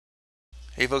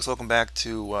Hey folks, welcome back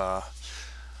to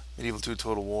Medieval 2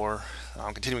 Total War.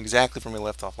 I'm continuing exactly from where we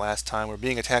left off last time. We're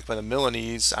being attacked by the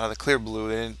Milanese out of the clear blue.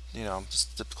 They didn't,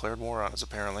 just declared war on us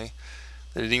apparently.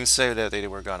 They didn't even say that they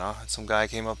were gonna. Some guy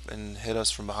came up and hit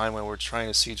us from behind when we were trying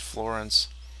to siege Florence,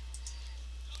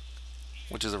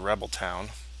 which is a rebel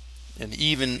town. And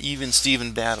even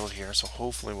Steven battled here, so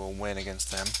hopefully we'll win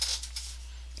against them.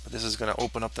 But this is going to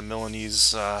open up the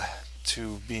Milanese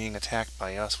to being attacked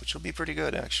by us, which will be pretty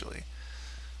good actually.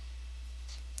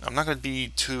 I'm not going to be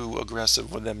too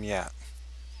aggressive with them yet,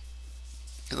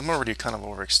 because I'm already kind of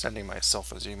overextending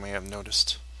myself, as you may have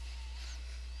noticed.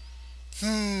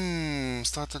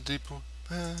 Start the depot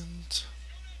band.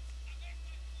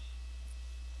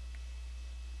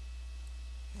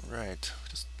 Right,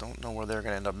 just don't know where they're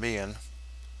going to end up being.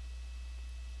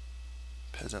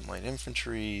 Peasant light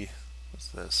infantry. What's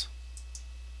this?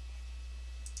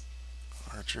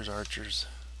 Archers, archers.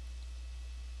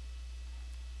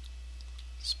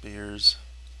 Spears.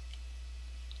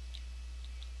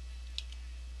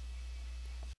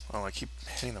 Oh, I keep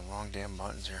hitting the wrong damn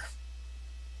buttons here.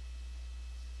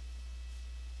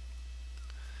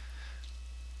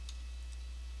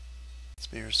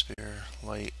 Spear, spear,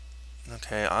 light.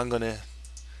 Okay, I'm gonna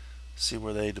see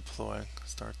where they deploy.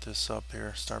 Start this up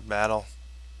here. Start battle.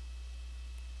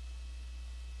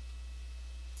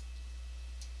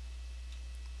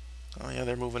 Oh yeah,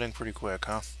 they're moving in pretty quick,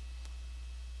 huh?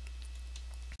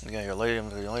 We got your light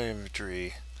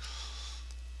infantry.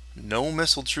 No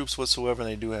missile troops whatsoever,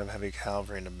 and they do have heavy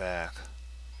cavalry in the back,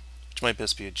 which might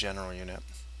just be a general unit.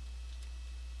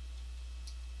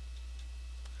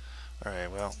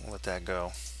 Alright, well, we'll let that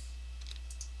go.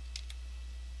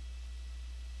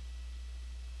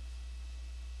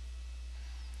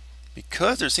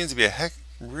 Because there seems to be a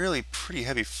really pretty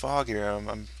heavy fog here,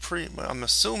 I'm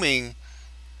assuming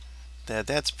that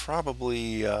that's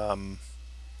probably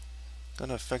going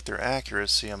to affect their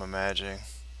accuracy, I'm imagining.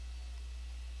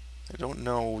 I don't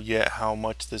know yet how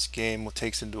much this game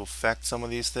takes into effect some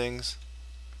of these things.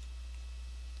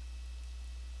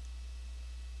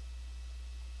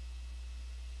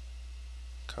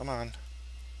 Come on.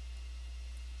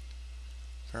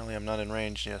 Apparently I'm not in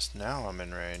range. Yes, now I'm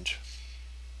in range.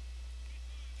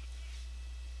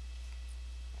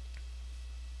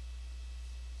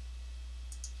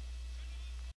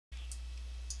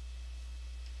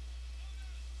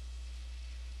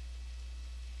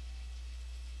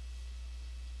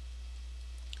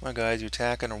 Come on guys, you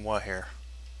attacking or what here?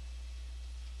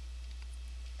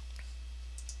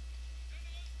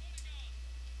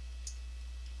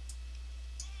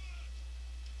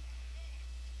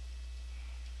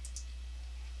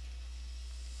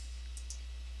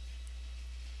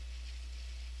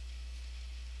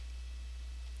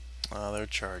 Oh, they're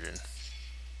charging.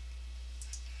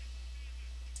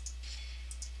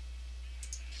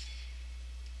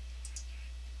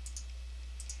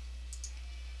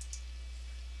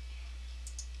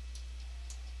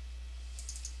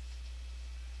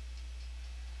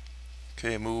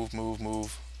 Okay, move, move,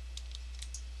 move.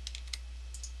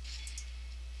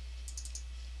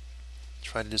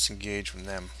 Try to disengage from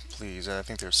them, please. I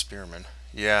think they're spearmen.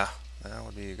 Yeah, that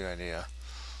would be a good idea.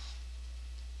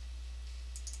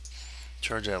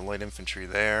 Charge that light infantry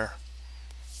there.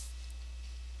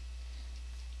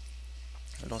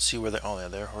 I don't see where they. Oh, yeah,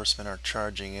 their horsemen are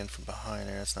charging in from behind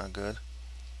there. That's not good.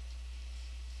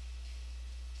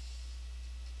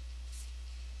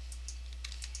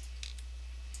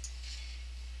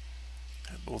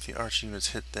 Both the arch units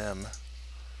hit them.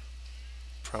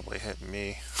 Probably hit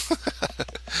me.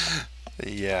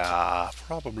 Yeah,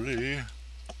 probably.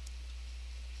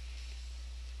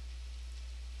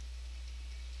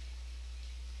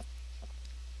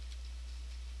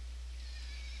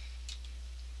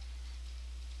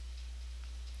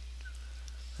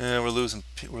 Yeah, we're losing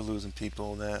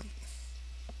people in that.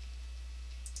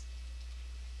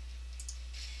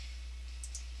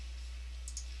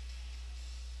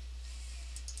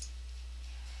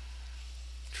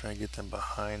 Try and get them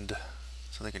behind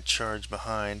so they can charge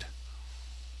behind.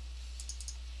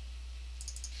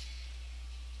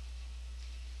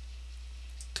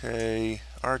 Okay,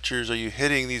 archers, are you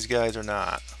hitting these guys or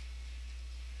not?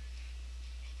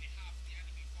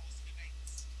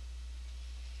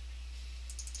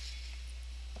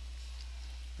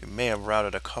 We may have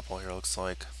routed a couple here, looks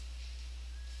like.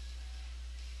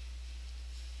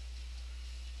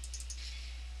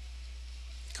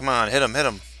 Come on, hit him, hit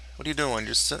him. What are you doing?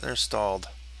 You're just sitting there stalled.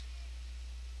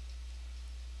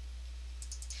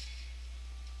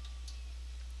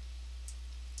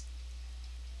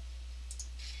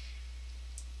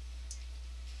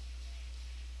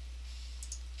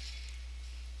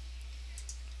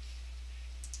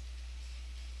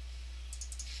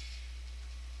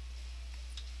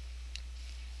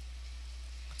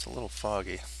 a little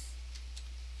foggy.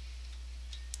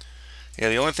 Yeah,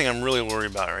 the only thing I'm really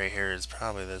worried about right here is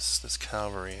probably this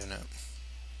cavalry unit.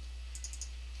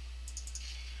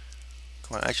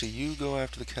 Come on, actually, you go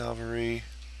after the cavalry.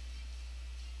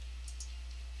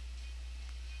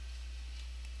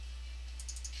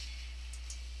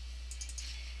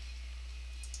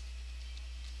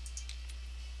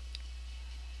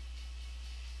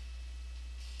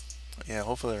 Yeah,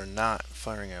 hopefully they're not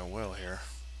firing at will here.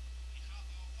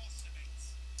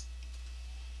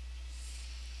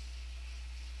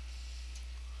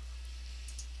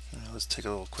 Let's take a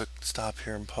little quick stop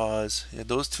here and pause. Yeah,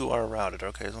 those two are routed.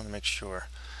 Okay, I just want to make sure.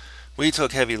 We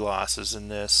took heavy losses in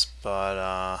this,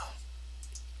 but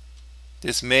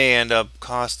this may end up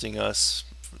costing us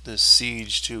this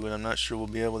siege too, and I'm not sure we'll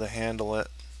be able to handle it.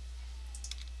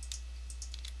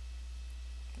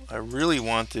 I really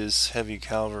want this heavy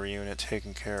cavalry unit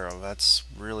taken care of. That's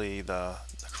really the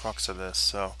crux of this,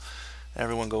 so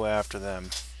everyone go after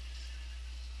them.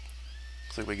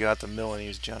 Looks like we got the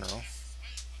Milanese general.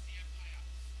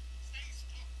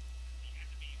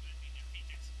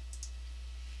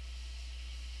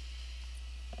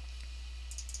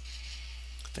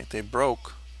 I think they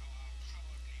broke.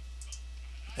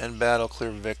 End battle,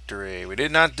 clear victory. We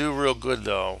did not do real good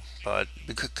though, but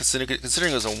considering it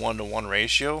was a 1-to-1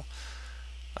 ratio,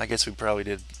 I guess we probably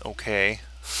did okay.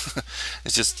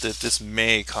 It's just that this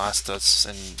may cost us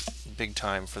in big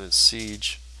time for this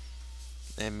siege.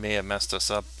 It may have messed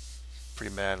us up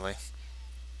pretty badly.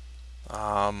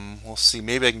 We'll see.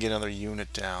 Maybe I can get another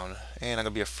unit down. And I'm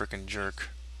gonna be a freaking jerk.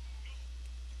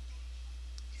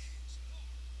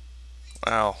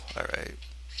 Wow. Alright.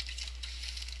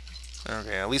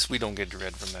 Okay, at least we don't get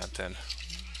dread from that then.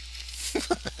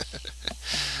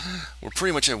 We're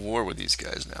pretty much at war with these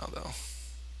guys now, though.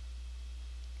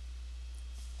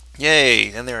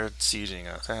 Yay! And they're sieging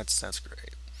us. That's great.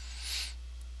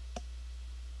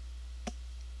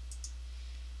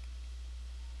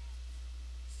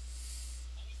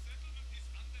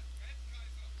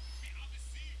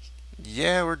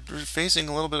 Yeah, we're facing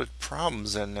a little bit of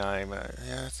problems, and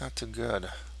yeah, it's not too good.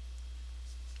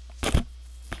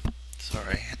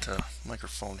 Sorry, hit the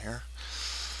microphone here.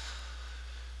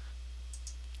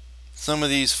 Some of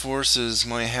these forces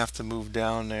might have to move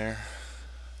down there.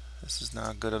 This is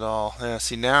not good at all. Yeah,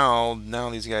 see now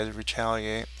these guys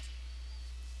retaliate.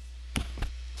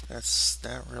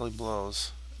 That really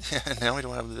blows. Yeah, now we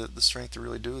don't have the strength to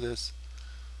really do this.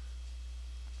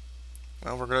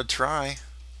 Well, we're gonna try.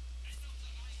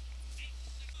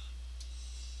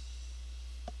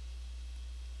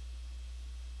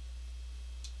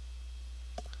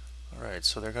 Alright,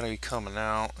 so they're gonna be coming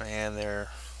out, and there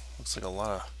looks like a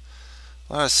lot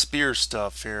of spear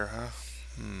stuff here, huh?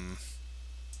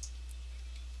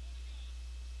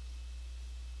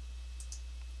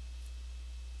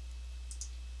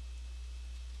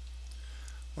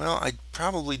 Well, I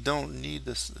probably don't need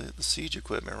the siege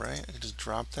equipment, right? I can just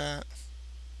drop that.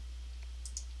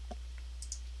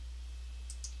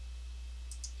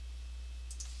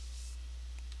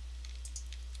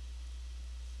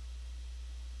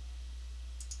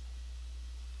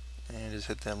 And just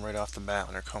hit them right off the bat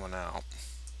when they're coming out.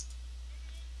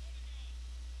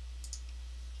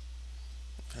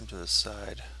 Him to the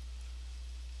side.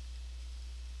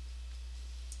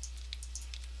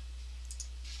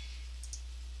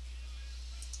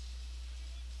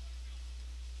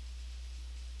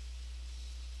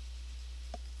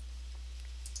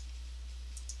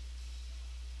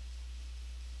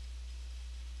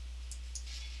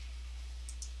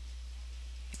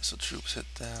 So troops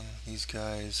hit them. These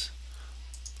guys.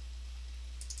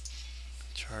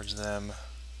 Charge them.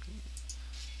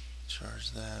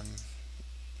 Charge them.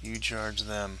 You charge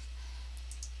them.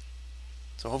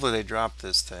 So hopefully they drop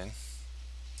this thing.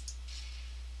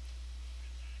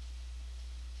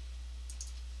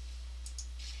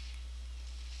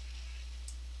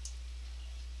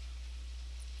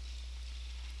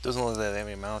 Doesn't look like they have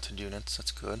any mounted units.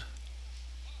 That's good.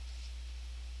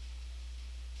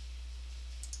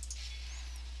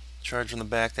 Charge from the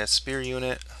back that spear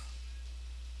unit.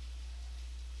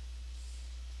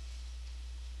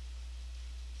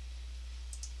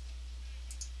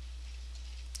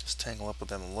 Just tangle up with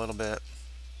them a little bit.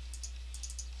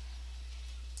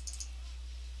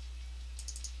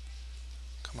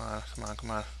 Come on, come on,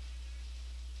 come on.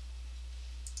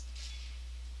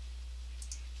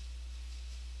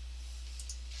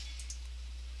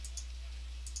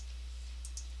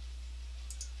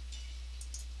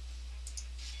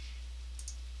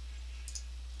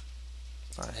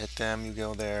 Alright, hit them, you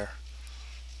go there.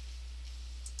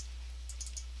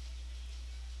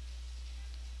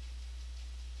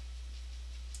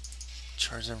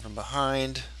 charge them from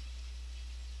behind.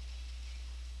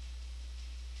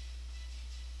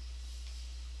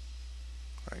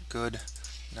 Alright, good.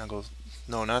 Now go.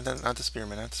 No, not the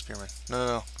spearman, not the spearman.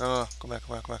 No. Go back.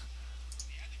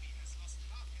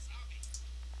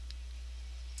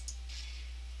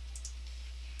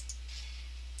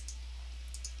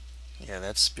 Yeah,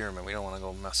 that's spearman. We don't want to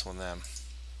go mess with them.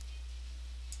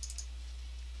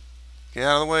 Get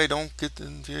out of the way. Don't get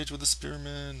engaged with the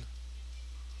spearman.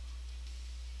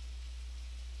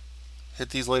 Hit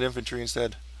these light infantry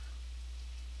instead.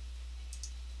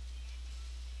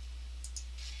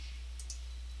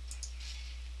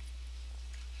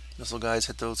 Missile guys,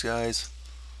 hit those guys.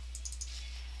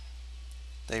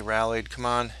 They rallied. Come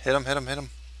on. Hit him.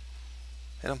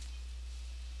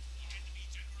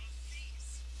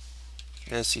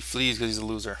 Yes, he flees because he's a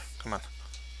loser. Come on.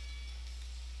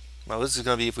 Well, this is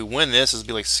going to be, if we win this, it'll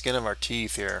be like skin of our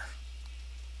teeth here.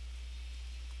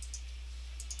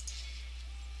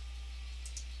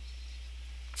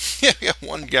 Yeah, we got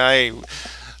one guy.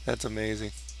 That's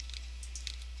amazing.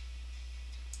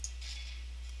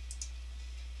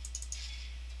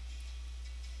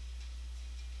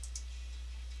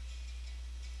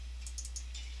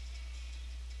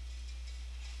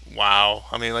 Wow.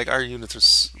 I mean, like, our units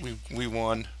are... We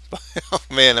won. Oh,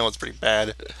 man, that was pretty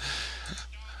bad.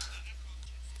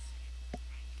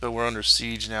 But we're under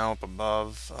siege now up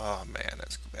above. Oh, man,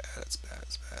 that's bad. That's bad.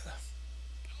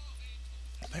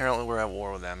 Apparently we're at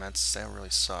war with them. That really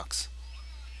sucks.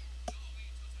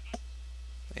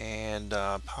 And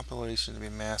population to be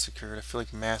massacred. I feel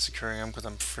like massacring them because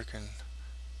I'm freaking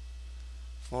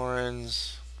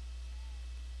Florins.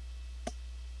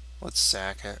 Let's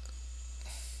sack it.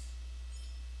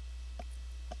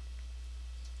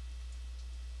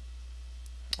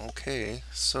 Okay,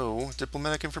 so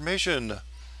diplomatic information.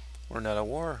 We're not at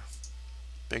war.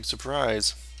 Big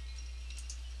surprise.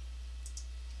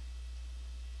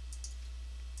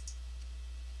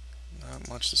 Not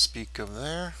much to speak of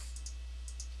there.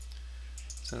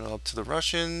 Send it up to the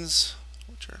Russians,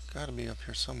 which are gotta be up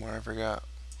here somewhere. I forgot.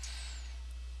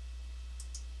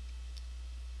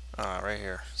 Right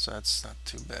here. So that's not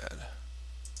too bad.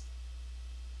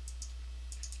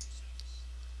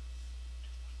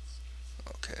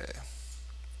 Okay.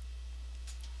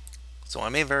 So I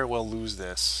may very well lose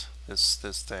this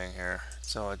thing here.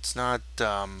 So it's not.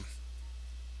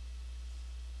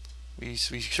 We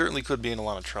certainly could be in a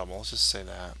lot of trouble. Let's just say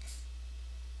that.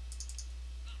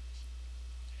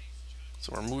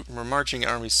 So we're marching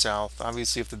army south.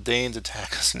 Obviously, if the Danes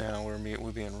attack us now,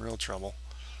 we'll be in real trouble.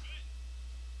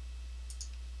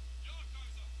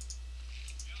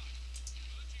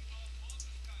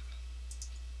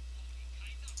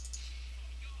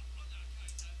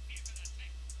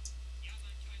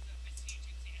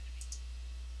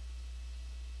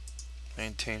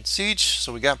 Maintain siege.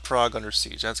 So we got Prague under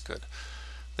siege. That's good.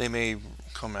 They may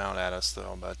come out at us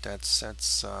though, but that's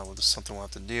something we'll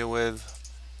have to deal with.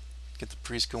 Get the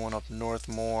priest going up north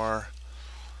more.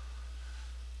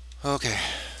 Okay,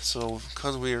 so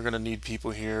because we are going to need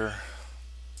people here,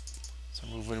 so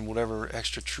move in whatever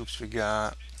extra troops we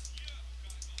got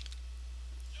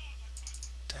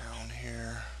down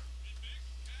here.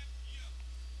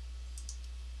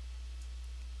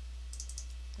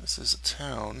 This is a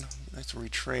town. Let's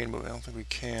retrain, but I don't think we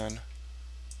can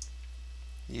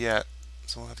yet.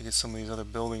 So we'll have to get some of these other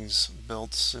buildings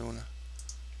built soon.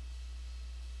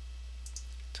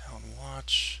 Town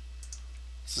watch.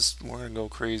 We're gonna go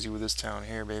crazy with this town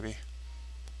here, baby.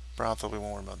 Brothel, we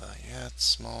won't worry about that yet.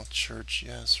 Small church,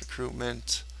 yes.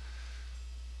 Recruitment.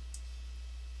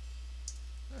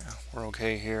 Yeah, we're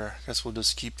okay here. Guess we'll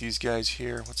just keep these guys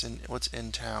here. What's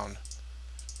in town?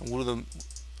 And what are the?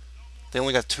 They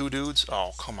only got 2 dudes?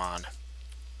 Oh, come on.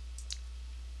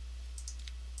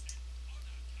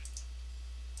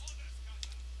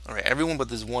 Alright, everyone but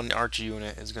this one archer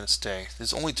unit is going to stay.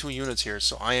 There's only 2 units here,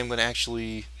 so I am going to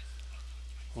actually...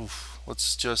 Oof,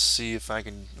 let's just see if I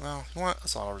can... Well, you know what?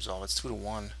 Let's auto-resolve. It's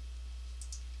 2-1.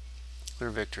 Clear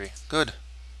victory. Good.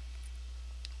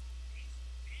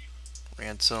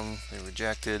 Ransom. They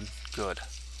rejected. Good.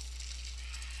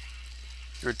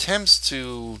 Your attempts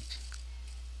to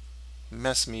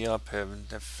mess me up have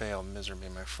failed miserably,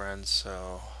 my friends,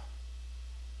 so...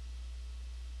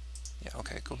 Yeah,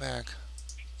 okay, go back.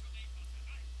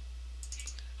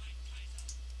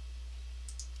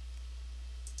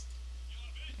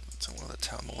 So one of the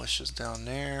town militias down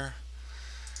there.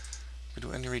 We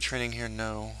do any retraining here?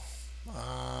 No.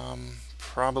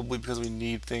 Probably because we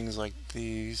need things like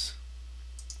these.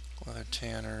 Leather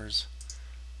tanners,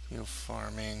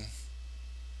 farming,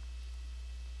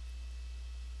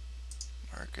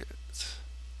 market.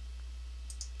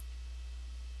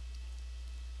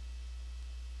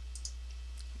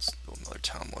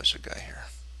 town militia guy here?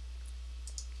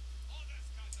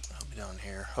 I'll be down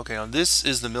here. Okay, now this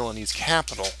is the Milanese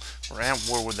capital. We're at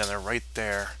war with them. They're right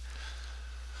there.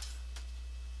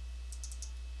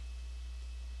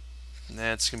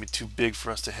 That's going to be too big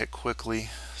for us to hit quickly,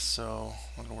 so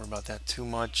I'm not going to worry about that too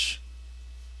much.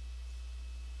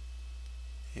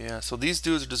 Yeah, so these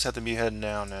dudes just have to be heading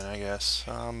down then, I guess.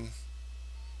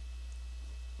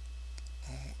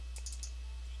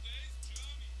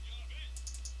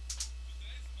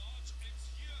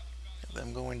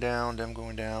 Them going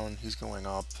down, he's going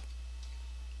up.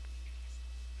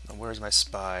 Now, where's my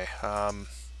spy? Not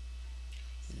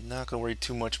going to worry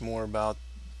too much more about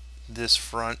this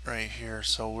front right here,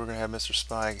 so we're going to have Mr.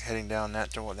 Spy heading down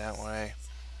that way.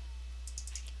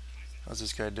 How's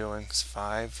this guy doing? It's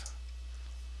 5.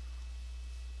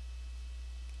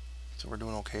 So we're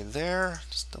doing okay there.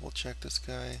 Just double check this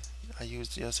guy. I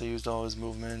used all his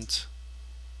movement.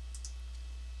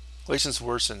 Relations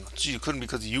worsen. Gee, you couldn't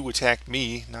because you attacked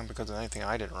me, not because of anything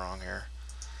I did wrong here.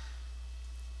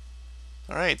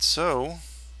 Alright, so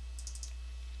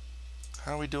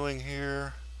how are we doing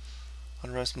here?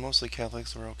 Unrest, mostly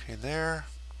Catholics, we're okay there.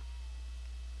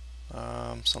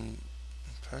 Some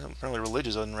apparently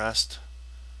religious unrest.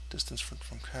 Distance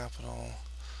from capital.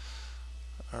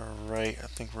 Alright, I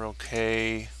think we're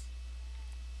okay.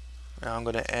 Now I'm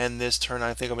going to end this turn.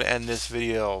 I think I'm going to end this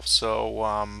video.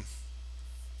 So,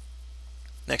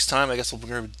 next time, I guess we're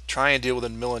going to try and deal with the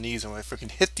Milanese. And if we can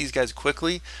hit these guys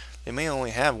quickly, they may only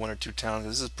have 1 or 2 towns.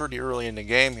 This is pretty early in the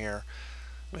game here.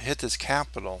 We hit this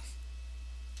capital.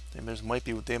 They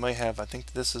might have. I think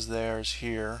this is theirs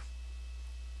here.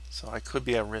 So I could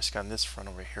be at risk on this front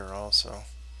over here also.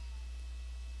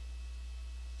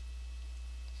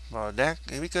 Well,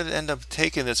 we could end up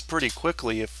taking this pretty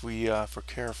quickly if we're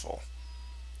careful.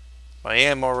 But I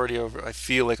am already over. I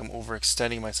feel like I'm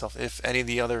overextending myself. If any of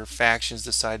the other factions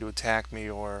decide to attack me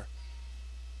or,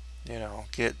 you know,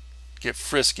 get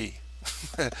frisky,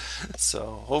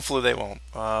 so hopefully they won't.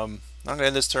 I'm gonna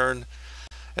end this turn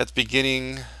at the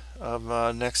beginning of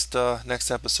next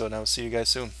episode. And I will see you guys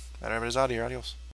soon. Everybody's out of here. Adios.